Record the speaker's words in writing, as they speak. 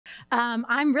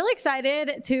I'm really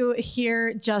excited to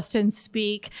hear Justin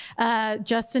speak.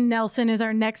 Justin Nelson is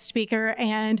our next speaker,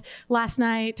 and last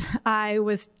night I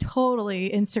was totally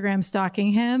Instagram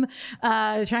stalking him,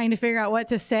 trying to figure out what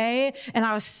to say, and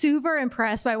I was super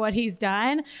impressed by what he's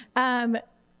done.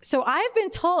 So I've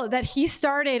been told that he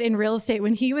started in real estate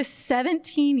when he was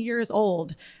 17 years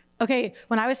old. Okay,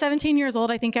 when I was 17 years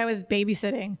old, I think I was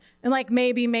babysitting and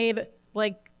maybe made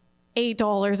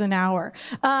 $8 an hour.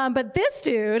 But this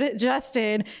dude,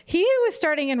 Justin, he was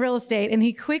starting in real estate and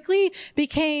he quickly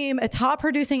became a top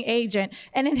producing agent.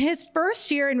 And in his first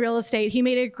year in real estate, he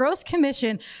made a gross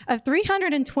commission of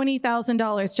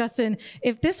 $320,000. Justin,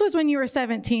 if this was when you were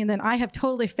 17, then I have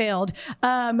totally failed.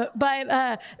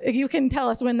 But you can tell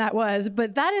us when that was.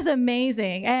 But that is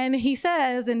amazing. And he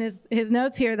says in his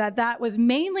notes here that that was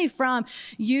mainly from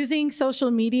using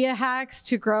social media hacks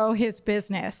to grow his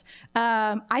business.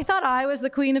 I thought I was the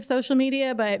queen of social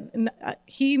media, but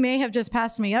he may have just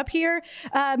passed me up here.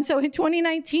 So in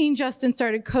 2019, Justin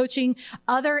started coaching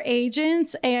other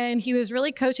agents, and he was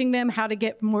really coaching them how to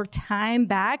get more time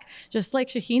back, just like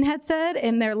Shaheen had said,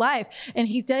 in their life. And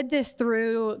he did this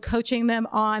through coaching them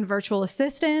on virtual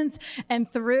assistants,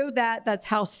 and through that, that's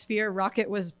how Sphere Rocket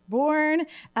was born.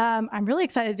 I'm really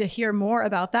excited to hear more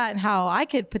about that and how I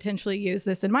could potentially use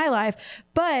this in my life.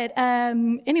 But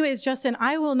anyways, Justin,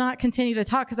 I will not continue to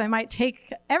talk because I might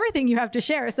take everything you have to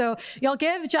share. So y'all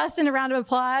give Justin a round of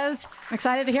applause. I'm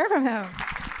excited to hear from him.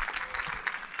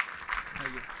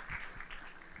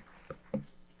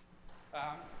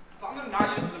 So I'm going to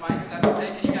not use the mic if that's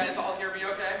okay. Can you guys all hear me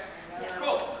okay? Yeah.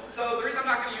 Cool. So the reason I'm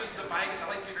not going to use the mic is I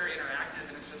like to be very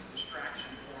interactive and it's just a distraction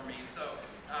for me. So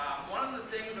one of the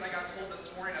things that I got told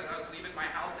this morning as I was leaving my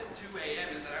house at 2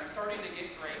 a.m. is that I'm starting to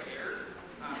get gray hairs.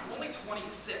 I'm only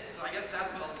 26, so I guess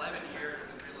that's what 11 years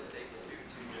in real estate will do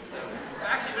to me. So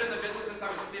I've actually been in the business since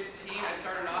I was 15. I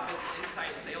started off as an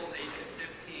inside sales agent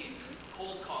at 15,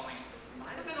 cold calling.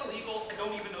 Might have been illegal. I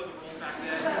don't even know the rules back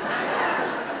then.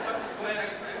 So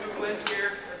Glenn's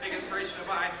here, a big inspiration of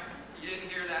mine. You didn't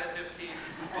hear that at 15.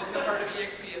 I wasn't a part of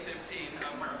EXP at 15,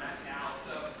 where I'm at now.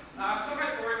 So my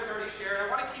story was already shared. I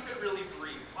want to keep it really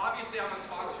brief. Obviously, I'm a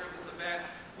sponsor of this event.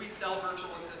 We sell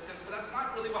virtual assistants, but that's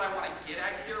not really what I want to get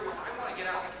at here. What I want to get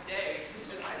out today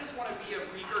is I just want to be a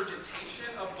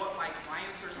regurgitation of what my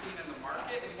clients are seeing in the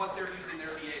market and what they're using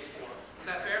their VAs for. Is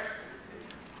that fair?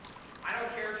 I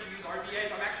don't care if you use our VAs.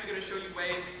 I'm actually going to show you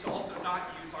ways to also not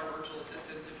use our virtual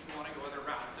assistants if you want to go other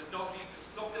routes. So don't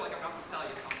feel like I'm about to sell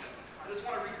you something. I just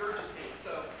want to regurgitate.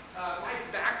 So my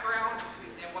background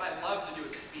and what I love to do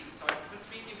is speak. So I've been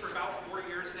speaking for about 4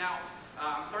 years now.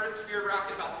 Started Sphere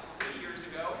Rocket about 3 years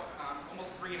ago,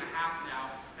 almost 3.5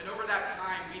 now. And over that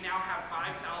time, we now have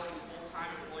 5,000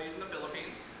 full-time employees in the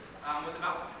Philippines, with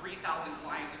about 3,000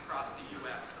 clients across the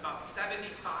U.S. About 75%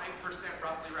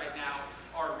 roughly right now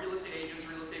are real estate agents,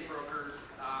 real estate brokers,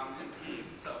 and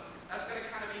teams. So that's going to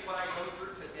kind of be what I go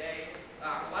through today.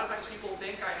 A lot of times people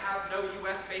think I have no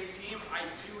U.S.-based team. I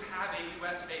do have a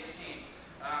U.S.-based team.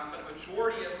 But a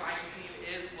majority of my team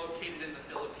is located in the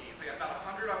Philippines. I got about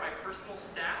 100 on my personal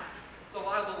staff. So a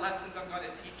lot of the lessons I'm going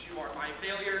to teach you are my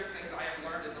failures, things I have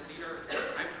learned as a leader.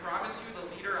 I promise you the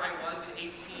leader I was at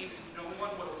 18, no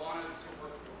one would have wanted to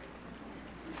work for me.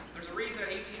 There's a reason at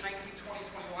 18, 19,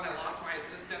 20, 21 I lost my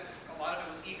assistants. A lot of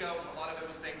it was ego, a lot of it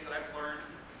was things that I've learned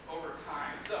over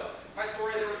time. So my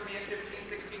story, there was me at 15,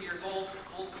 16 years old,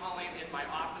 cold calling in my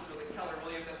office with Keller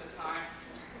Williams at the time.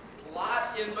 A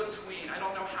lot in between. I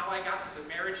don't know how I got to the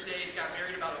marriage stage, got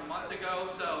married about a month ago,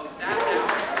 so that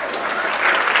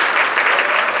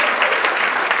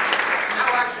now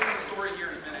I'll actually tell a story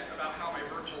here in a minute about how my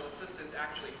virtual assistants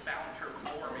actually found her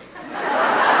for me. So,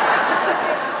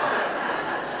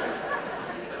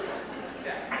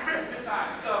 yeah, good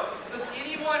time. So, does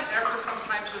anyone ever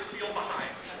sometimes just feel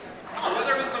behind?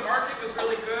 Whether it was the market was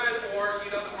really good or,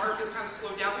 the market's kind of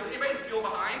slowed down, anybody just feel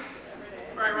behind?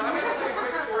 All right, well, I'm going to tell you a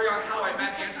quick story on how I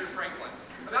met Andrew Franklin.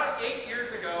 About 8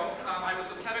 years ago, I was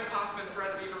with Kevin Kaufman,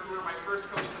 Fred Weaver, who were my first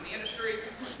coaches in the industry.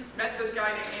 Met this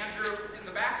guy named Andrew. In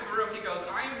the back of the room, he goes,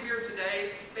 I am here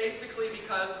today basically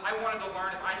because I wanted to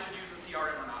learn if I should use a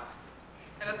CRM or not.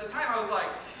 And at the time, I was like,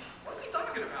 what's he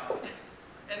talking about?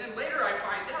 And then later I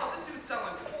find out this dude's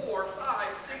selling 4,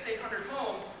 5, 6, 800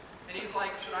 homes, and he's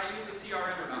like, should I use a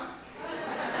CRM or not?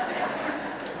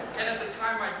 And at the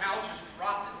time, my mouth just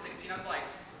dropped at 16. I was like,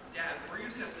 Dad, we're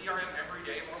using a CRM every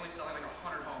day. We're only selling like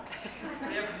 100 homes.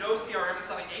 They have no CRM and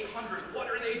selling 800.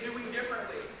 What are they doing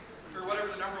differently? Or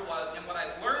whatever the number was. And what I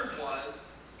learned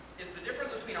is the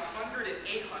difference between 100 and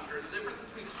 800, the difference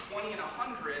between 20 and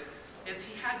 100, is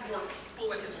he had more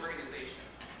people in his organization.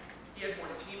 He had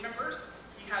more team members.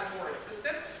 He had more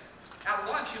assistants.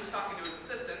 lunch, he was talking to his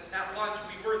assistants. At lunch,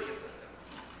 we were the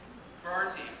assistants for our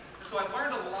team. And so I've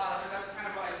learned a lot, and that's kind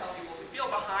of what I tell people. If you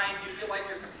feel behind, you feel like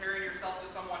you're comparing yourself to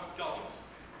someone, don't.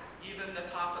 Even the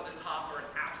top of the top are an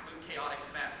absolute chaotic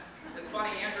mess. It's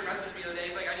funny, Andrew messaged me the other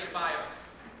day, he's like, I need a bio.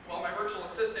 Well, my virtual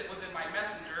assistant was in my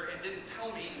messenger and didn't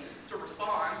tell me to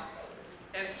respond.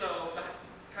 And so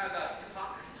kind of the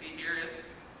hypocrisy here is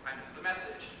I missed the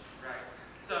message, right?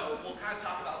 So we'll kind of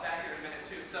talk about that here in a minute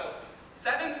too. So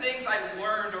 7 things I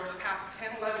learned over the past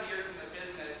 10, 11 years in the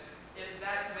business is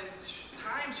that when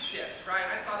times shift, right?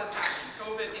 I saw this happen in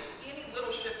COVID, in any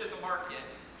little shift in the market,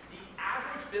 the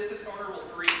average business owner will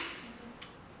freeze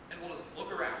and will just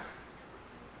look around.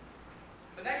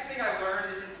 The next thing I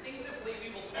learned is instinctively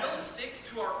we will still stick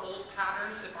to our old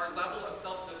patterns if our level of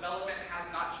self-development has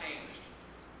not changed.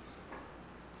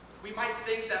 We might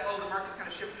think that, oh, the market's kind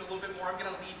of shifted a little bit more, I'm going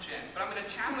to lead gen. But I'm going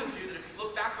to challenge you that if you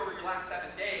look back over your last 7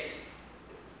 days,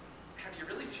 have you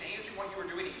really changed from what you were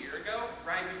doing a year ago?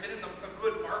 Right? We've been in a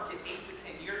good market 8 to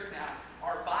 10 years now.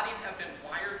 Our bodies have been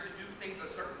wired to do things a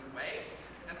certain way.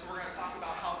 And so we're going to talk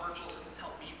about how virtual assistants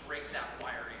help me break that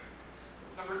wiring.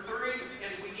 Number 3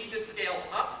 is we need to scale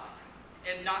up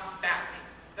and not back.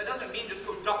 That doesn't mean just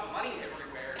go dump money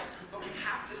everywhere, but we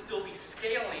have to still be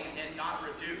scaling and not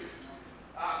reduce.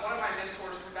 One of my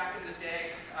mentors from back in the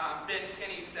day, Ben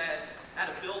Kinney, said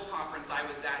at a build conference I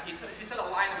was at, he said a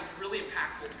line that was really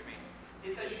impactful to me.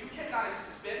 He says, you cannot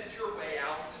expense your way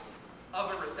out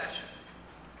of a recession.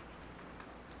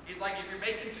 He's like, if you're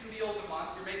making 2 deals a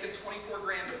month, you're making 24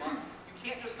 grand a month, you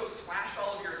can't just go slash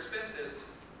all of your expenses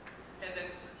and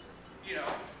then, you know,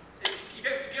 if you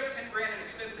have 10 grand in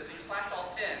expenses and you slash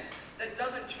all 10, that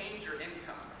doesn't change your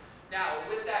income. Now,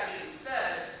 with that being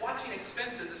said, watching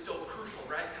expenses is still crucial,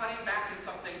 right? Cutting back in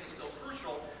some things is still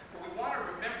crucial, but we want to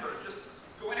remember just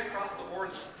going across the board,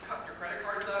 cut your credit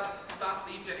cards up, stop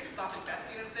lead genning, stop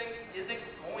investing in things isn't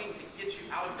going to get you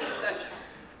out of the recession.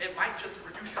 It might just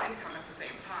reduce your income at the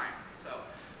same time. So,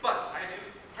 but I do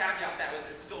caveat that with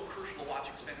it's still crucial to watch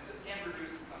expenses and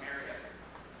reduce in some areas.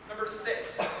 Number 6,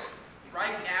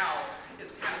 right now,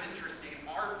 it's kind of interesting.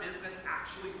 Our business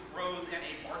actually grows in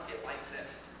a market like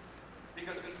this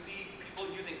because we see people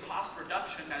using cost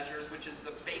reduction measures, which is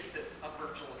the basis of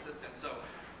virtual assistants. So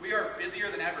we are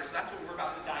busier than ever, so that's what we're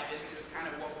about to dive into is kind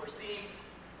of what we're seeing.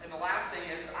 And the last thing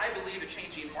is, I believe a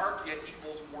changing market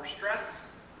equals more stress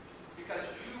because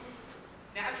you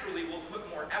naturally will put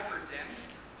more effort in,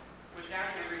 which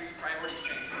naturally leads to priorities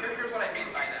changing. Here's what I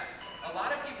mean by that. A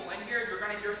lot of people in here, you're going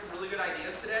to hear some really good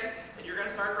ideas today, and you're going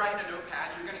to start writing a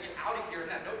notepad. You're going to get out of here, and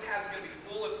that notepad's going to be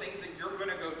full of things that you're going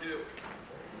to go do.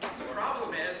 The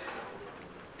problem is,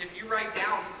 if you write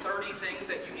down 30 things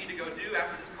that you need to go do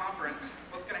after this conference,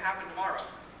 what's going to happen tomorrow?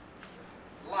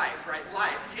 Life, right?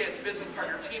 Life, kids, business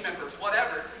partner, team members,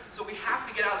 whatever. So we have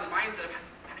to get out of the mindset of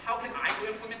how can I go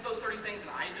implement those 30 things and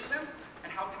I do them,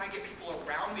 and how can I get people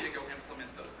around me to go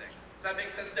implement those things? Does that make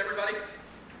sense to everybody?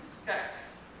 Okay.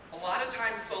 A lot of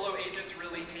times solo agents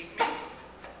really hate me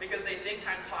because they think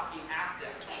I'm talking at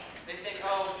them. They think,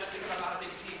 oh, just because I'm not a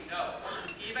big team. No.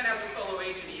 Even as a solo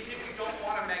agent, even if you don't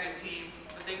want a mega team,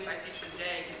 the things I teach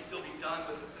today can still be done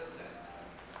with assistants.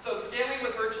 So scaling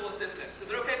with virtual assistants.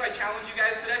 Is it okay if I challenge you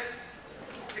guys today?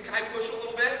 Can I push a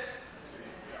little bit?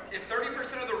 If 30%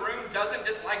 of the room doesn't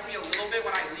dislike me a little bit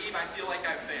when I leave, I feel like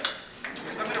I've failed.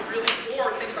 Because I'm going to really,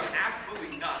 or thinks I'm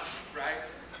absolutely nuts, right?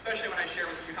 Especially when I share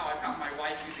with you how I found my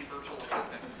wife using virtual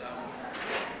assistants. So.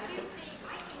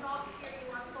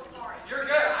 You're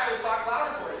good. I will talk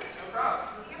louder for you. No problem.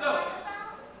 So,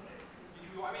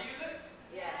 you want me to use it?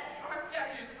 Yes. Okay,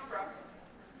 yeah, use it. No problem.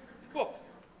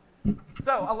 Cool.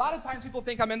 So, a lot of times people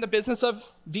think I'm in the business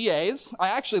of VAs. I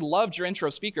actually loved your intro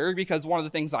speaker because one of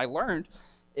the things I learned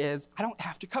is I don't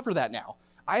have to cover that now.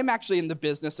 I am actually in the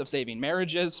business of saving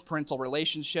marriages, parental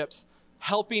relationships,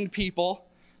 helping people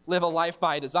live a life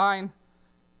by design,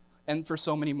 and for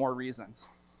so many more reasons.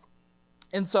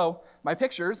 And so my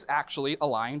pictures actually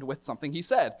aligned with something he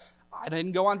said. I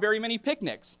didn't go on very many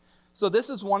picnics. So this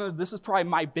is probably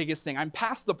my biggest thing. I'm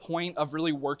past the point of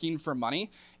really working for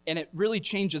money, and it really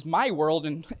changes my world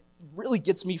and really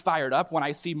gets me fired up when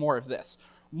I see more of this.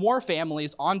 More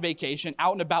families on vacation,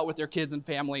 out and about with their kids and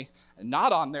family, and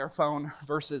not on their phone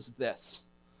versus this.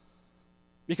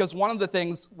 Because one of the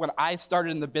things when I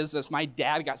started in the business, my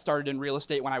dad got started in real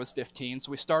estate when I was 15,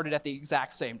 so we started at the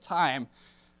exact same time.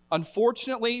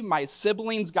 Unfortunately, my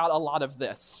siblings got a lot of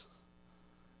this.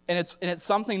 And it's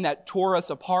something that tore us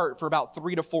apart for about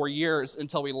 3 to 4 years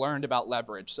until we learned about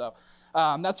leverage. So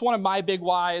that's one of my big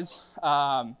whys.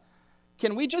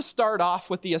 Can we just start off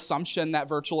with the assumption that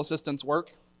virtual assistants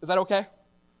work? Is that okay?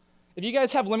 If you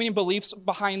guys have limiting beliefs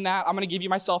behind that, I'm going to give you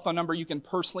my cell phone number. You can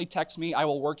personally text me. I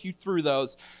will work you through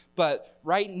those. But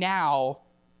right now,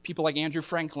 people like Andrew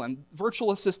Franklin,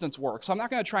 virtual assistants work. So I'm not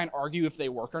going to try and argue if they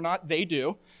work or not. They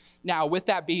do. Now, with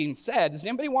that being said, does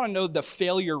anybody want to know the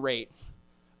failure rate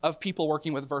of people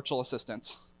working with virtual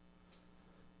assistants?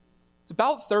 It's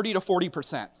about 30 to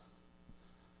 40%.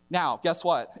 Now, guess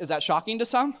what? Is that shocking to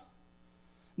some?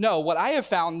 No, what I have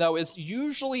found, though, is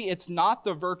usually it's not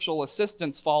the virtual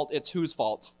assistant's fault, it's whose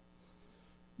fault?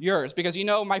 Yours. Because you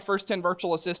know my first 10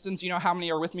 virtual assistants, you know how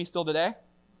many are with me still today?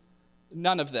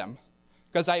 None of them.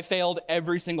 Because I failed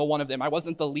every single one of them. I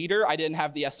wasn't the leader, I didn't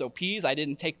have the SOPs, I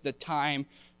didn't take the time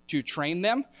to train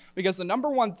them. Because the number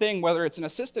one thing, whether it's an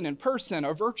assistant in person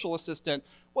or virtual assistant,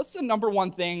 what's the number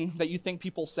one thing that you think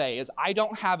people say is, I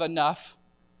don't have enough.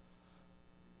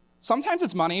 Sometimes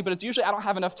it's money, but it's usually I don't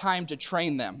have enough time to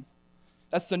train them.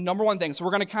 That's the number one thing. So we're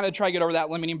going to kind of try to get over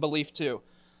that limiting belief too.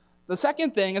 The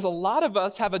second thing is a lot of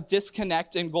us have a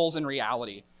disconnect in goals and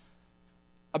reality.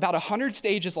 About 100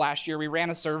 stages last year, we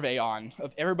ran a survey on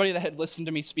of everybody that had listened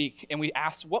to me speak, and we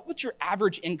asked, what would your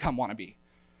average income want to be?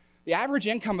 The average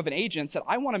income of an agent said,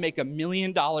 I want to make $1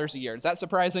 million a year. Does that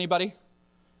surprise anybody?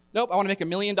 Nope, I want to make $1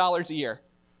 million a year.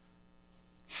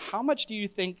 How much do you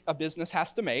think a business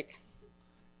has to make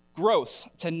gross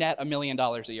to net $1 million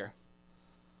a year?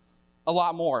 A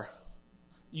lot more.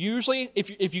 Usually,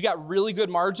 if you got really good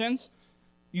margins,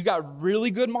 you got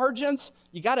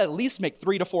to at least make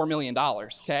 $3 to $4 million,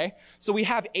 okay? So we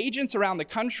have agents around the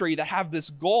country that have this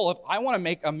goal of, I want to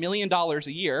make $1 million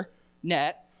a year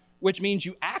net, which means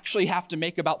you actually have to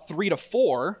make about 3 to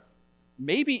 4,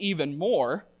 maybe even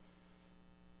more.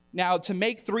 Now, to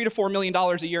make $3 to $4 million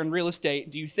a year in real estate,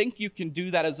 do you think you can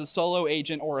do that as a solo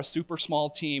agent or a super small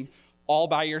team all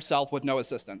by yourself with no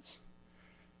assistance?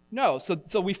 No.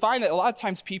 So we find that a lot of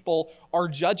times people are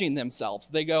judging themselves.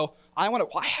 They go,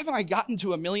 why haven't I gotten to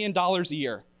 $1 million a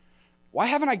year? Why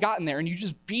haven't I gotten there? And you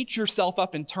just beat yourself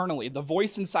up internally. The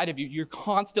voice inside of you, you're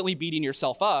constantly beating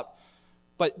yourself up.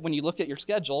 But when you look at your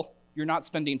schedule, you're not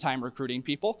spending time recruiting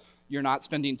people. You're not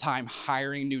spending time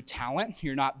hiring new talent.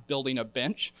 You're not building a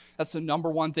bench. That's the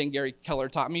number one thing Gary Keller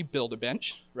taught me, build a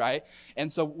bench, right? And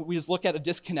so we just look at a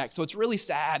disconnect. So it's really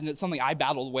sad, and it's something I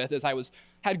battled with as I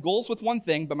had goals with one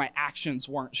thing, but my actions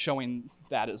weren't showing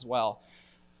that as well.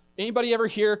 Anybody ever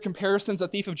hear comparison's a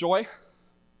thief of joy?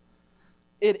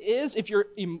 It is if you're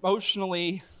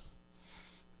emotionally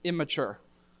immature.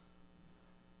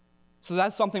 So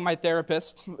that's something my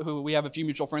therapist, who we have a few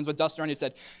mutual friends with, Dustin Arney,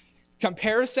 said,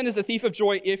 comparison is the thief of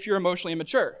joy if you're emotionally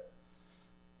immature.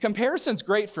 Comparison's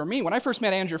great for me. When I first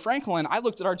met Andrew Franklin, I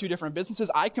looked at our two different businesses.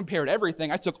 I compared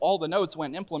everything. I took all the notes,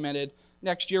 went and implemented.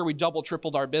 Next year, we double,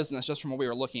 tripled our business just from what we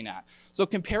were looking at. So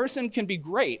comparison can be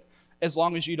great as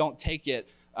long as you don't take it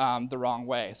the wrong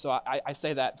way. So I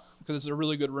say that because it's a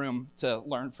really good room to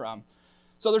learn from.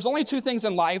 So there's only two things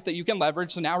in life that you can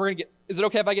leverage. So now we're going to is it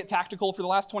okay if I get tactical for the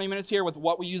last 20 minutes here with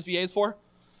what we use VAs for?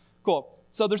 Cool.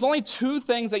 So there's only two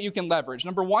things that you can leverage.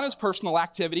 Number one is personal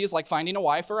activities like finding a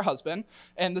wife or a husband.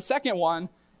 And the second one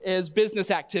is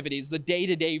business activities, the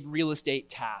day-to-day real estate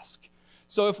task.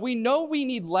 So if we know we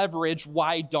need leverage,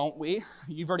 why don't we?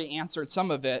 You've already answered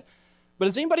some of it. But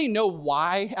does anybody know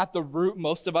why at the root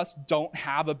most of us don't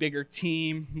have a bigger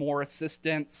team, more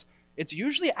assistants? It's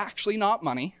usually actually not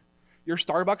money. Your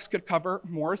Starbucks could cover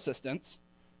more assistants.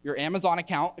 Your Amazon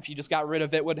account, if you just got rid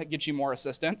of it, would get you more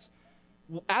assistants.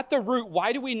 At the root,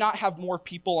 why do we not have more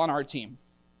people on our team?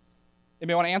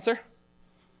 Anybody want to answer?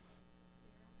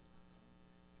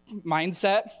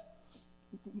 Mindset.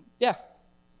 Yeah.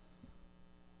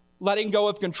 Letting go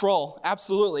of control.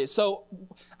 Absolutely. So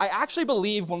I actually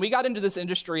believe when we got into this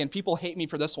industry, and people hate me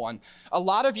for this one, a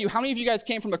lot of you, how many of you guys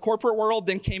came from the corporate world,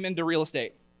 then came into real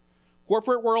estate?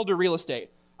 Corporate world or real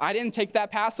estate? I didn't take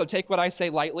that path, so take what I say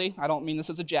lightly. I don't mean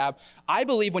this as a jab. I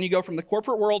believe when you go from the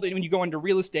corporate world and when you go into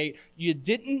real estate, you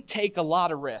didn't take a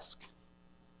lot of risk.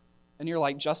 And you're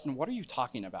like, Justin, what are you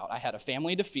talking about? I had a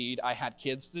family to feed. I had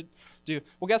kids to do.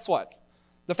 Well, guess what?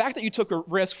 The fact that you took a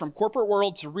risk from corporate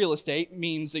world to real estate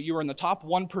means that you were in the top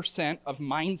 1% of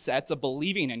mindsets of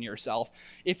believing in yourself.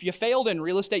 If you failed in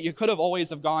real estate, you could have always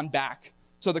have gone back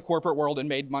to the corporate world and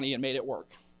made money and made it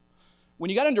work. When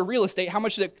you got into real estate, how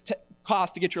much did it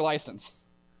cost to get your license?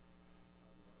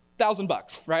 $1,000,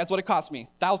 right? That's what it cost me.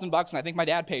 $1,000, and I think my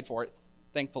dad paid for it,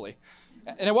 thankfully.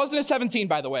 And it wasn't a 17,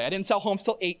 by the way. I didn't sell homes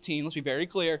till 18, let's be very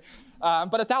clear.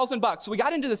 But $1,000. So we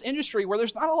got into this industry where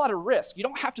there's not a lot of risk. You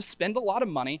don't have to spend a lot of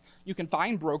money. You can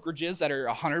find brokerages that are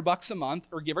 $100 a month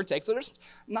or give or take. So there's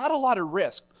not a lot of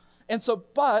risk. And so,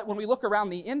 but when we look around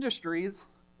the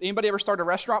industries, anybody ever started a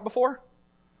restaurant before?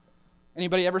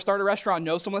 Anybody ever start a restaurant,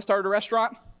 know someone that started a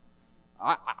restaurant?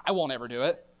 I won't ever do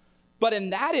it. But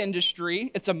in that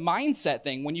industry, it's a mindset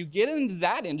thing. When you get into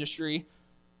that industry,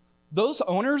 those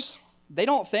owners, they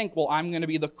don't think, well, I'm going to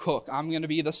be the cook. I'm going to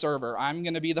be the server. I'm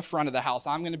going to be the front of the house.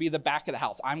 I'm going to be the back of the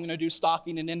house. I'm going to do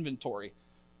stocking and inventory.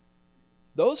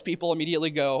 Those people immediately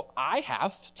go, I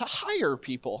have to hire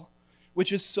people,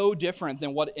 which is so different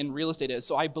than what in real estate is.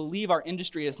 So I believe our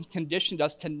industry has conditioned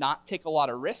us to not take a lot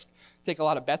of risk, take a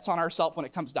lot of bets on ourselves when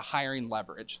it comes to hiring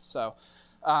leverage. So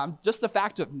just the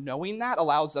fact of knowing that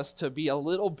allows us to be a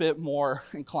little bit more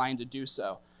inclined to do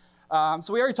so.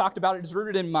 So we already talked about it. It's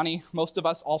rooted in money. Most of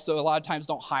us also a lot of times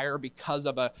don't hire because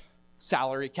of a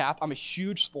salary cap. I'm a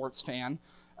huge sports fan.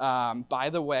 By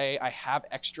the way, I have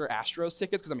extra Astros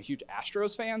tickets because I'm a huge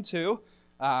Astros fan too.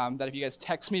 That if you guys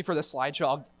text me for the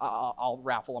slideshow, I'll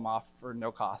raffle them off for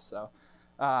no cost.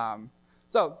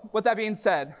 So with that being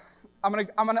said, I'm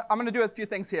gonna do a few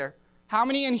things here. How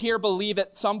many in here believe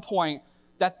at some point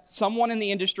that someone in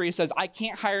the industry says, I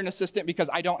can't hire an assistant because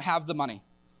I don't have the money?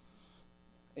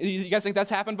 You guys think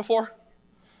that's happened before?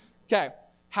 Okay.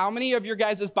 How many of your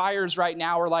guys' buyers right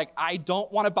now are like, I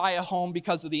don't want to buy a home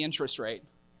because of the interest rate?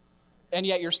 And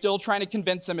yet you're still trying to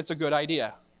convince them it's a good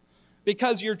idea.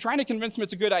 Because you're trying to convince them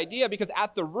it's a good idea because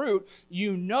at the root,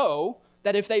 you know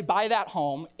that if they buy that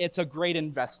home, it's a great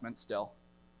investment still.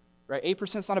 Right?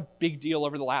 8% is not a big deal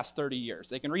over the last 30 years.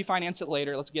 They can refinance it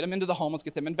later. Let's get them into the home. Let's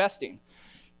get them investing.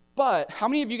 But how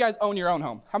many of you guys own your own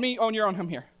home? How many own your own home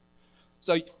here?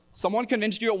 So someone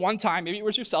convinced you at one time, maybe it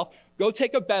was yourself, go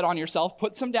take a bet on yourself,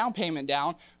 put some down payment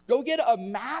down, go get a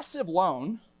massive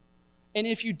loan, and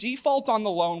if you default on the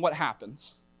loan, what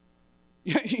happens?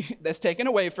 That's taken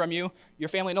away from you, your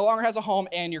family no longer has a home,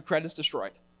 and your credit's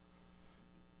destroyed.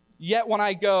 Yet when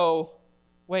I go,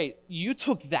 wait, you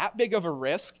took that big of a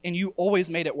risk and you always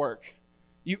made it work.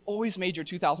 You always made your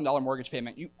 $2,000 mortgage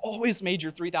payment. You always made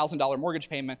your $3,000 mortgage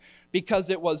payment because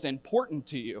it was important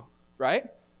to you, right?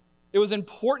 It was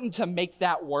important to make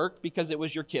that work because it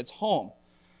was your kid's home.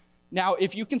 Now,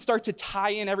 if you can start to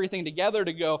tie in everything together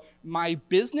to go, my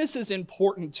business is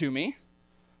important to me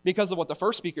because of what the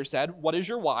first speaker said. What is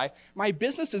your why? My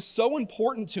business is so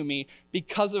important to me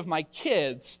because of my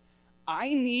kids.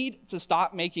 I need to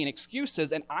stop making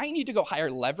excuses and I need to go hire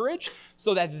leverage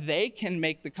so that they can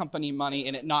make the company money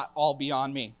and it not all be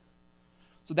on me.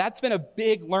 So that's been a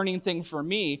big learning thing for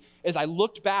me is I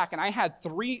looked back and I had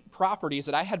 3 properties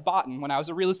that I had bought in when I was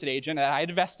a real estate agent that I had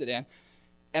invested in.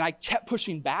 And I kept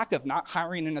pushing back of not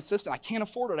hiring an assistant. I can't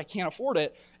afford it. I can't afford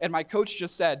it. And my coach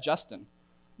just said, Justin,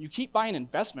 you keep buying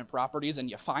investment properties and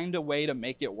you find a way to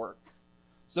make it work.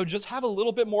 So just have a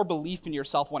little bit more belief in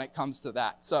yourself when it comes to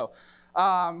that. So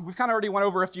we've kind of already went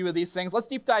over a few of these things. Let's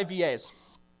deep dive VAs.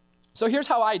 So here's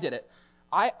how I did it.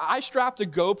 I strapped a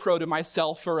GoPro to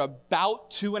myself for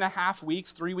about 2.5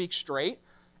 weeks, 3 weeks straight,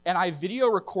 and I video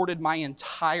recorded my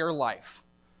entire life.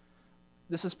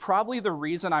 This is probably the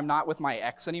reason I'm not with my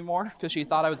ex anymore, because she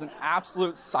thought I was an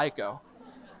absolute psycho.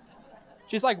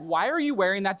 She's like, why are you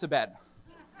wearing that to bed?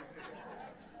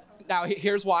 Now,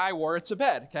 here's why I wore it to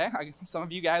bed, okay? Some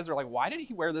of you guys are like, why did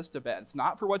he wear this to bed? It's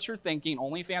not for what you're thinking.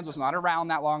 OnlyFans was not around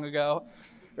that long ago,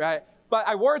 right? But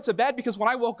I wore it to bed because when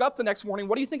I woke up the next morning,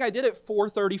 what do you think I did at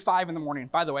 4:35 in the morning?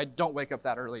 By the way, I don't wake up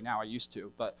that early now. I used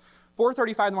to, but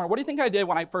 4:35 in the morning. What do you think I did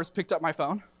when I first picked up my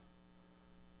phone?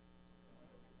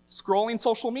 Scrolling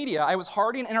social media. I was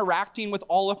hardly interacting with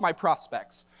all of my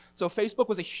prospects. So Facebook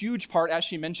was a huge part, as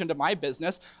she mentioned, of my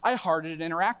business. I hardly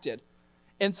interacted.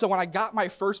 And so when I got my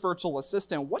first virtual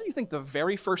assistant, what do you think the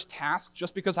very first task,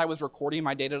 just because I was recording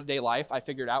my day-to-day life, I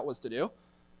figured out was to do?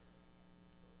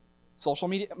 Social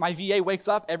media. My VA wakes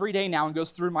up every day now and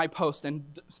goes through my post and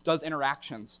does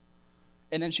interactions.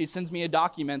 And then she sends me a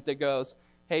document that goes,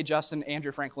 hey, Justin,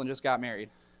 Andrew Franklin just got married.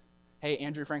 Hey,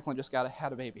 Andrew Franklin just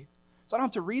had a baby. So I don't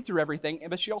have to read through everything,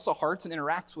 but she also hearts and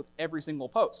interacts with every single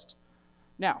post.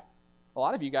 Now, a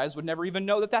lot of you guys would never even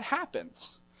know that that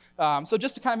happens. So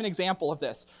just kind of an example of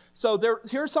this. So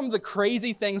here's some of the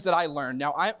crazy things that I learned.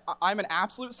 Now, I'm an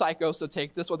absolute psycho, so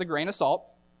take this with a grain of salt.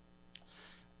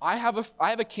 I have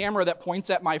a camera that points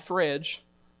at my fridge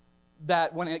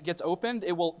that when it gets opened,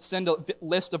 it will send a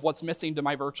list of what's missing to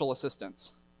my virtual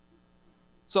assistants.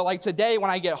 So like today, when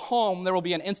I get home, there will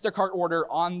be an Instacart order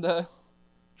on the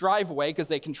driveway because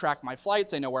they can track my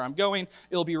flights, they know where I'm going,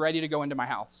 it'll be ready to go into my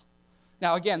house.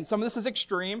 Now again, some of this is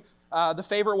extreme. The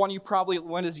favorite one you probably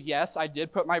win is yes, I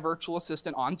did put my virtual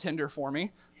assistant on Tinder for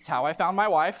me. It's how I found my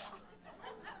wife.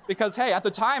 Because hey, at the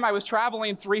time I was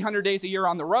traveling 300 days a year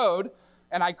on the road,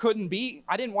 And I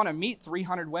didn't want to meet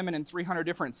 300 women in 300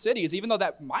 different cities, even though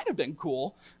that might have been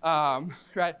cool,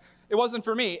 right? It wasn't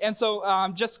for me. And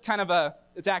so just kind of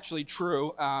it's actually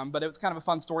true, but it was kind of a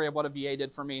fun story of what a VA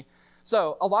did for me.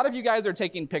 So a lot of you guys are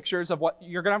taking pictures of what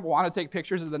you're going to want to take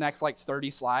pictures of the next like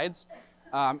 30 slides,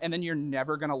 and then you're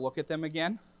never going to look at them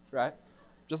again, right?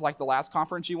 Just like the last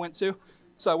conference you went to.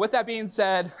 So with that being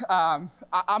said, I'm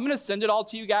going to send it all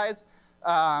to you guys.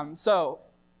 So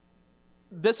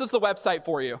this is the website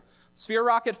for you,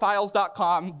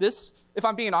 sphererocketfiles.com. This, if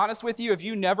I'm being honest with you, if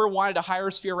you never wanted to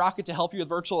hire Sphere Rocket to help you with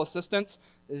virtual assistants,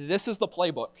 this is the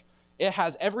playbook. It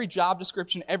has every job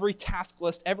description, every task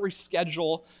list, every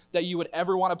schedule that you would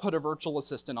ever want to put a virtual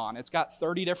assistant on. It's got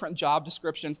 30 different job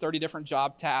descriptions, 30 different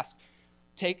job tasks.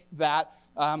 Take that.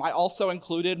 I also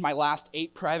included my last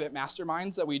 8 private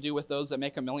masterminds that we do with those that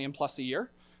make $1 million+ a year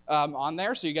on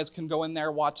there. So you guys can go in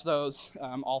there, watch those,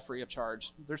 all free of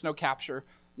charge. There's no capture,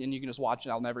 and you can just watch it.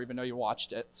 I'll never even know you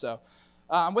watched it. So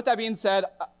with that being said,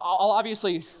 I'll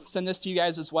obviously send this to you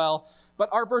guys as well. But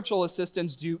our virtual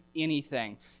assistants do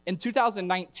anything. In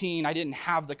 2019, I didn't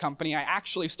have the company. I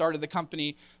actually started the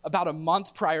company about a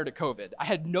month prior to COVID. I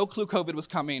had no clue COVID was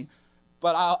coming,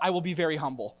 but I will be very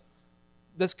humble.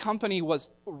 This company was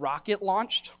rocket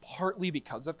launched partly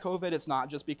because of COVID. It's not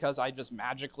just because I just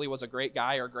magically was a great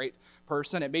guy or a great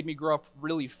person. It made me grow up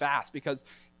really fast because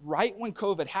right when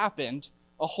COVID happened,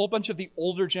 a whole bunch of the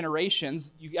older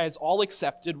generations, you guys all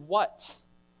accepted what?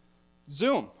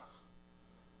 Zoom.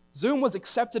 Zoom was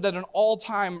accepted at an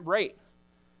all-time rate.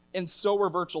 And so were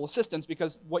virtual assistants,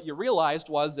 because what you realized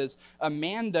is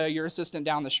Amanda, your assistant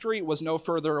down the street, was no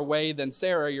further away than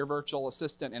Sarah, your virtual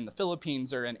assistant in the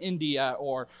Philippines or in India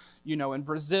or, in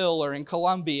Brazil or in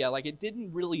Colombia. Like, it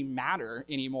didn't really matter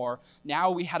anymore. Now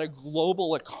we had a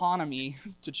global economy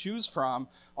to choose from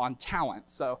on talent.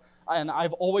 So, and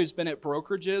I've always been at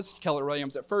brokerages, Keller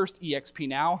Williams at first, EXP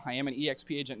now. I am an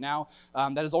EXP agent now.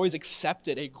 That has always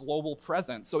accepted a global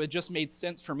presence. So it just made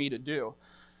sense for me to do.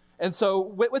 And so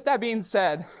with that being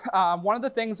said, one of the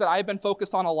things that I've been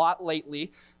focused on a lot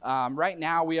lately, right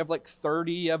now we have like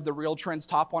 30 of the Real Trends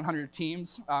top 100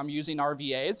 teams using our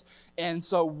VAs. And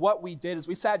so what we did is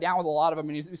we sat down with a lot of them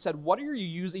and we said, what are you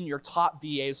using your top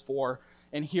VAs for?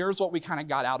 And here's what we kind of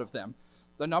got out of them.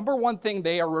 The number one thing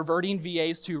they are reverting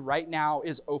VAs to right now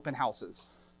is open houses.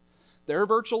 Their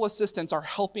virtual assistants are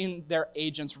helping their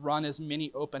agents run as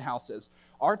many open houses.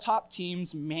 Our top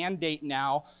teams mandate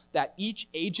now that each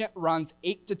agent runs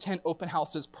 8 to 10 open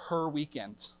houses per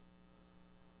weekend.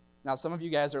 Now, some of you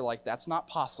guys are like, that's not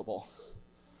possible.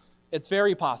 It's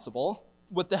very possible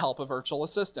with the help of virtual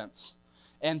assistants.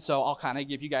 And so I'll kind of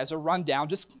give you guys a rundown.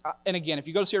 And again, if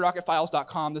you go to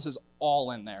SphereRocketFiles.com, this is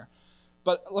all in there.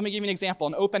 But let me give you an example.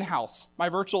 An open house. My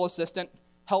virtual assistant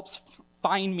helps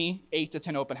find me 8 to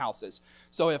 10 open houses.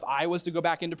 So if I was to go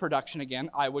back into production again,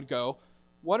 I would go,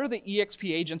 what are the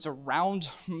EXP agents around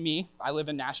me? I live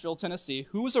in Nashville, Tennessee.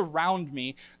 Who's around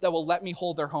me that will let me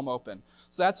hold their home open?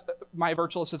 So that's my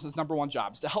virtual assistant's number one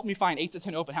job, is to help me find 8 to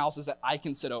 10 open houses that I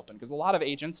can sit open. Because a lot of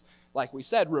agents, like we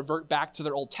said, revert back to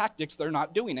their old tactics. They're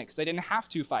not doing it because they didn't have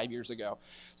to 5 years ago.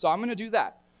 So I'm going to do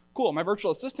that. Cool. My virtual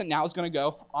assistant now is going to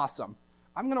go, awesome.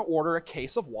 I'm going to order a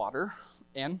case of water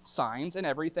and signs and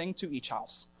everything to each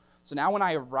house. So now when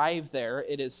I arrive there,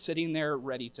 it is sitting there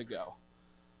ready to go.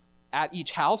 At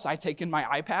each house, I take in my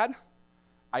iPad.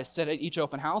 I sit at each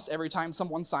open house. Every time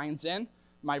someone signs in,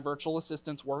 my virtual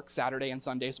assistants work Saturday and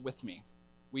Sundays with me.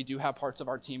 We do have parts of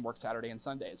our team work Saturday and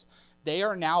Sundays. They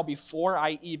are now, before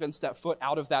I even step foot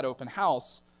out of that open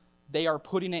house, they are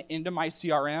putting it into my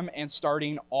CRM and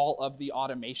starting all of the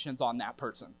automations on that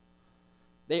person.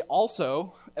 They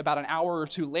also, about an hour or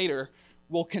two later,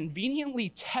 will conveniently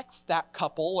text that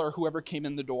couple or whoever came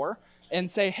in the door and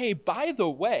say, hey, by the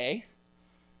way,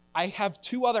 I have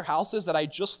 2 other houses that I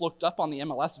just looked up on the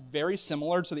MLS, very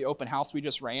similar to the open house we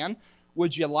just ran.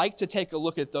 Would you like to take a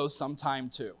look at those sometime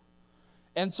too?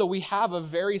 And so we have a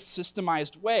very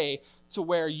systemized way to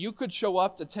where you could show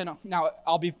up to 10. Now,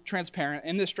 I'll be transparent.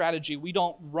 In this strategy, we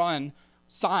don't run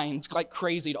signs like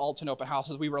crazy to all 10 open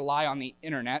houses. We rely on the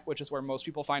internet, which is where most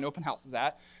people find open houses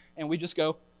at. And we just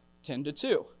go 10 to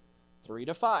 2, 3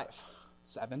 to 5,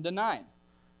 7 to 9.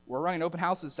 We're running open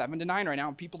houses 7 to 9 right now,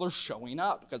 and people are showing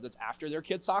up because it's after their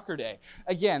kid's soccer day.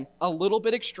 Again, a little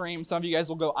bit extreme. Some of you guys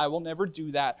will go, I will never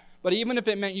do that. But even if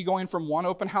it meant you going from 1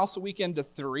 open house a weekend to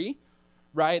 3,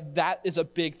 right, that is a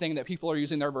big thing that people are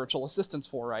using their virtual assistants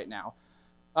for right now.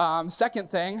 Second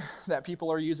thing that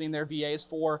people are using their VAs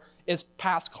for is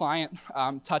past client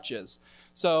touches.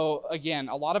 So again,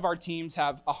 a lot of our teams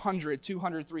have 100,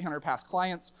 200, 300 past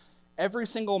clients. every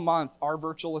single month, our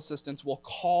virtual assistants will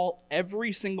call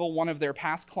every single one of their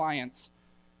past clients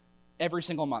every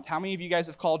single month. How many of you guys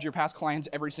have called your past clients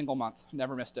every single month?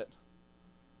 Never missed it.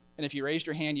 And if you raised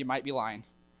your hand, you might be lying,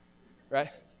 right?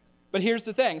 But here's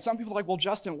the thing. Some people are like, well,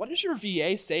 Justin, what does your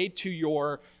VA say to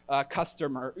your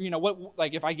customer? You know, what,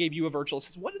 like if I gave you a virtual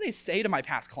assistant, what do they say to my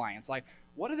past clients? Like,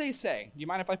 what do they say? Do you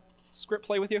mind if I script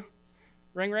play with you?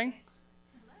 Ring, ring.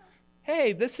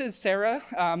 Hey, this is Sarah,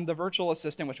 the virtual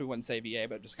assistant, which we wouldn't say VA,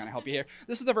 but just kind of help you here.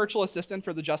 This is the virtual assistant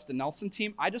for the Justin Nelson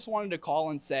team. I just wanted to call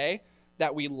and say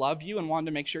that we love you and wanted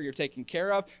to make sure you're taken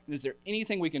care of. And is there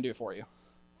anything we can do for you?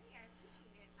 Hey, I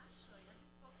appreciate it. Actually, I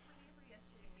just spoke to my neighbor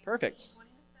yesterday. Perfect.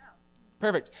 Wanting to sell.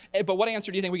 Perfect. But what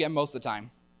answer do you think we get most of the time?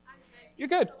 I'm good. You're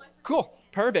good. Cool.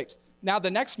 Perfect. Now,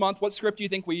 the next month, what script do you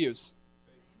think we use?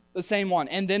 The same one.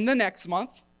 And then the next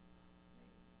month?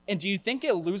 And do you think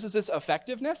it loses its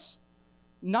effectiveness?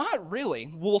 Not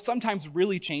really. We'll sometimes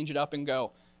really change it up and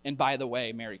go, and by the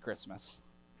way, Merry Christmas.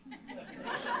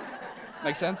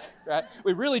 Make sense? Right?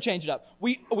 We really change it up.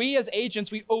 We as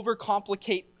agents, we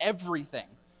overcomplicate everything.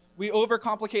 We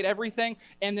overcomplicate everything,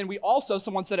 and then we also,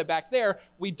 someone said it back there,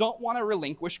 we don't want to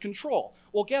relinquish control.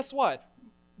 Well, guess what?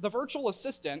 The virtual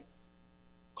assistant,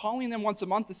 calling them once a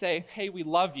month to say, hey, we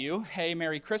love you, hey,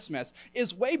 Merry Christmas,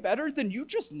 is way better than you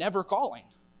just never calling.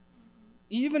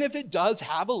 Even if it does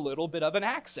have a little bit of an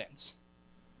accent.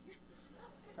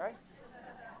 Right?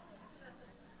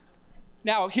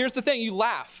 Now, here's the thing, you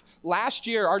laugh. Last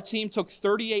year, our team took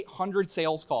 3,800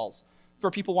 sales calls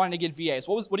for people wanting to get VAs.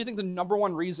 What do you think the number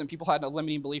one reason people had a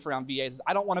limiting belief around VAs is?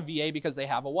 I don't want a VA because they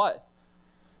have a what?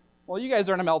 Well, you guys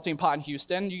are in a melting pot in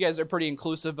Houston. You guys are pretty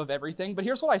inclusive of everything. But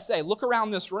here's what I say. Look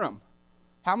around this room.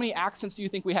 How many accents do you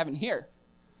think we have in here?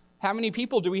 How many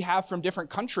people do we have from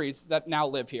different countries that now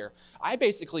live here? I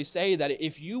basically say that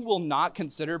if you will not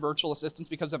consider virtual assistants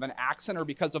because of an accent or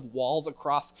because of walls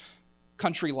across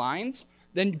country lines,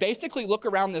 then basically look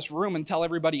around this room and tell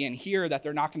everybody in here that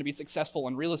they're not going to be successful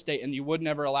in real estate and you would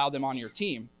never allow them on your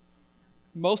team.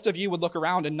 Most of you would look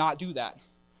around and not do that.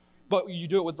 But you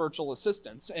do it with virtual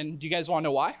assistants. And do you guys want to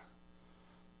know why?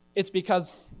 It's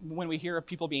because when we hear of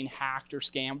people being hacked or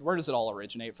scammed, where does it all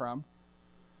originate from?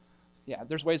 Yeah,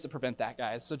 there's ways to prevent that,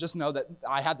 guys. So just know that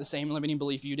I had the same limiting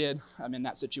belief you did. I'm in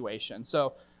that situation.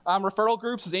 So referral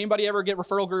groups, does anybody ever get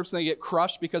referral groups and they get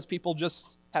crushed because people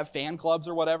just have fan clubs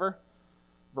or whatever?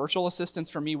 Virtual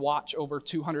assistants for me watch over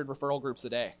 200 referral groups a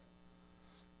day.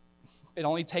 It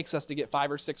only takes us to get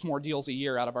 5 or 6 more deals a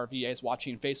year out of our VAs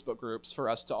watching Facebook groups for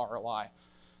us to ROI.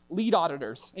 Lead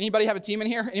auditors. Anybody have a team in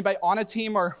here? Anybody on a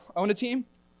team or own a team?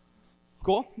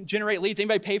 Cool. Generate leads.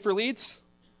 Anybody pay for leads?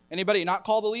 Anybody not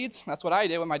call the leads? That's what I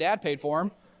did when my dad paid for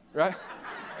them, right?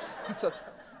 That's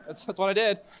what I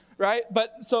did, right?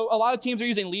 But so a lot of teams are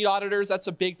using lead auditors. That's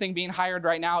a big thing being hired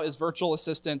right now is virtual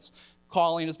assistants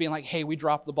calling, just being like, hey, we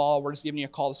dropped the ball. We're just giving you a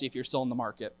call to see if you're still in the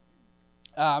market.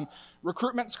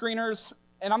 Recruitment screeners,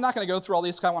 and I'm not going to go through all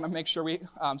these because I want to make sure we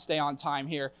stay on time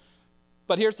here.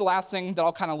 But here's the last thing that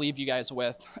I'll kind of leave you guys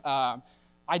with.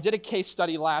 I did a case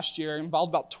study last year,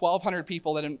 involved about 1,200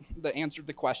 people that answered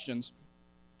the questions.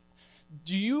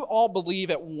 Do you all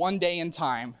believe at one day in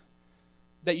time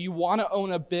that you want to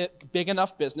own a big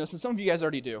enough business, and some of you guys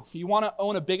already do, you want to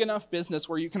own a big enough business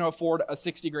where you can afford a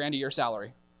 60 grand a year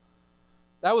salary?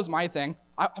 That was my thing.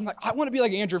 I'm like, I want to be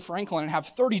like Andrew Franklin and have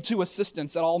 32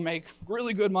 assistants that all make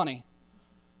really good money.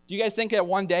 Do you guys think that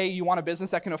one day you want a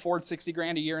business that can afford 60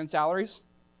 grand a year in salaries?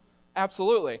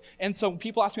 Absolutely. And so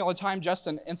people ask me all the time,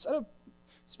 Justin, instead of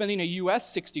spending a US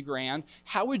 60 grand,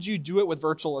 how would you do it with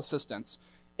virtual assistants?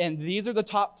 And these are the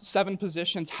top 7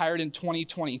 positions hired in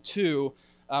 2022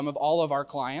 of all of our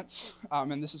clients.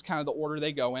 And this is kind of the order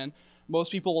they go in.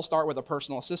 Most people will start with a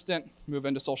personal assistant, move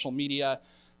into social media.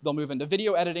 They'll move into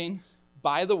video editing.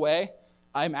 By the way,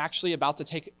 I'm actually about to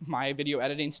take my video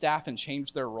editing staff and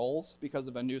change their roles because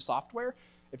of a new software.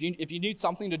 If you need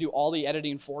something to do all the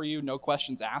editing for you, no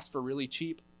questions asked for really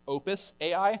cheap, Opus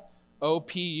AI,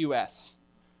 OPUS.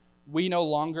 We no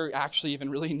longer actually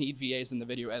even really need VAs in the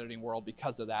video editing world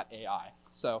because of that AI.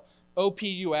 So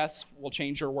OPUS will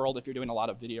change your world if you're doing a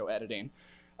lot of video editing.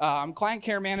 Client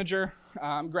care manager,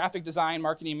 graphic design,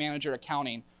 marketing manager,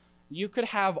 accounting. You could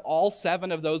have all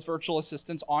 7 of those virtual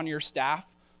assistants on your staff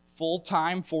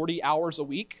full-time, 40 hours a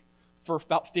week for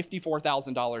about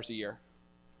 $54,000 a year.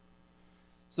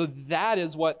 So that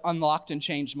is what unlocked and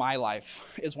changed my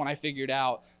life, is when I figured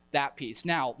out that piece.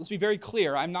 Now, let's be very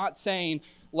clear. I'm not saying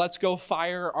let's go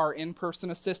fire our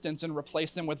in-person assistants and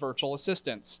replace them with virtual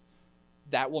assistants.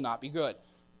 That will not be good.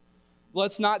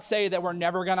 Let's not say that we're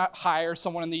never going to hire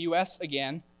someone in the US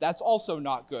again. That's also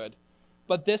not good.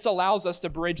 but this allows us to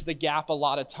bridge the gap a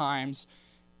lot of times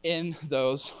in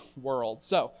those worlds.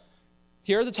 So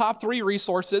here are the top 3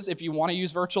 resources if you want to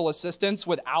use virtual assistants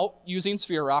without using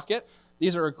Sphere Rocket.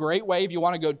 These are a great way if you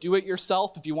want to go do it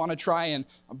yourself, if you want to try and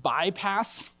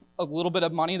bypass a little bit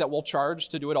of money that we'll charge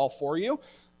to do it all for you.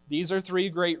 These are 3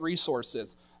 great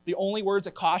resources. The only words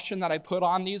of caution that I put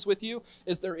on these with you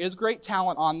is there is great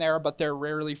talent on there, but they're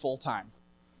rarely full-time.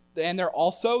 And they're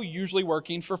also usually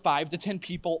working for 5 to 10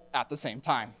 people at the same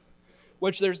time,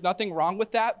 which there's nothing wrong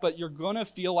with that, but you're gonna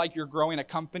feel like you're growing a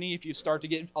company if you start to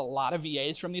get a lot of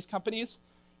VAs from these companies.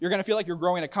 You're gonna feel like you're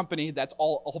growing a company that's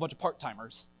all a whole bunch of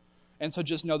part-timers. And so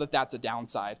just know that that's a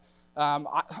downside.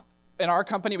 In our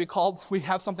company, we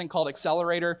have something called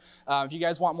Accelerator. If you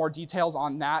guys want more details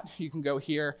on that, you can go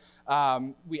here.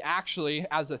 We actually,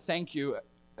 as a thank you,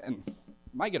 and I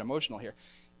might get emotional here,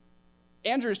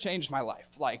 Andrew's changed my life.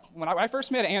 Like when I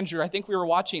first met Andrew, I think we were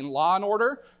watching Law and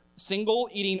Order, single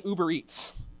eating Uber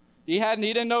Eats. He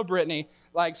didn't know Brittany.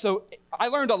 Like, so I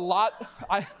learned a lot.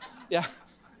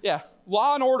 Yeah.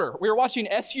 Law and Order. We were watching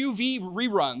SUV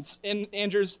reruns in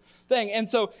Andrew's thing. And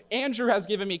so Andrew has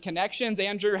given me connections.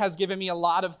 Andrew has given me a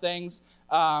lot of things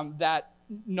that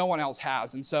no one else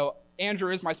has. And so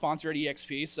Andrew is my sponsor at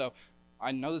EXP. So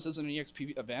I know this isn't an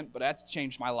EXP event, but that's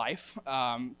changed my life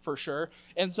for sure.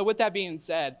 And so with that being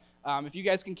said, if you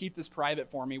guys can keep this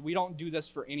private for me, we don't do this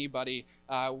for anybody.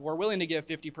 We're willing to give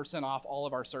 50% off all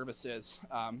of our services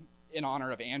in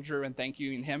honor of Andrew and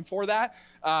thanking him for that.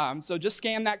 So just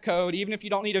scan that code. Even if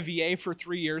you don't need a VA for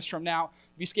 3 years from now,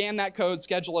 if you scan that code,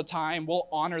 schedule a time, we'll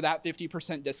honor that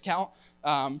 50% discount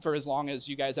for as long as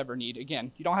you guys ever need.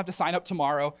 Again, you don't have to sign up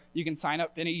tomorrow. You can sign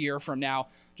up in a year from now.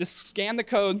 Just scan the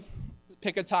code,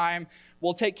 pick a time.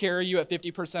 We'll take care of you at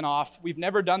 50% off. We've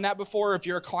never done that before. If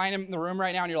you're a client in the room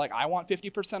right now and you're like, I want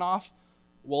 50% off,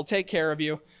 we'll take care of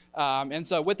you. And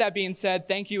so with that being said,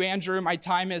 thank you, Andrew. My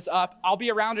time is up. I'll be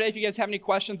around today if you guys have any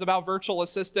questions about virtual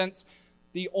assistants.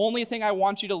 The only thing I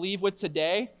want you to leave with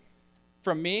today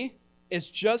from me is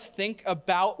just think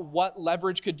about what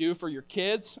leverage could do for your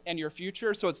kids and your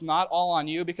future so it's not all on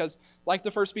you, because like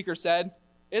the first speaker said,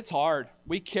 it's hard.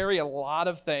 We carry a lot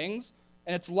of things,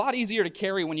 and it's a lot easier to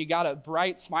carry when you got a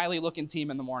bright, smiley looking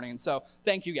team in the morning. So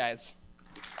thank you, guys.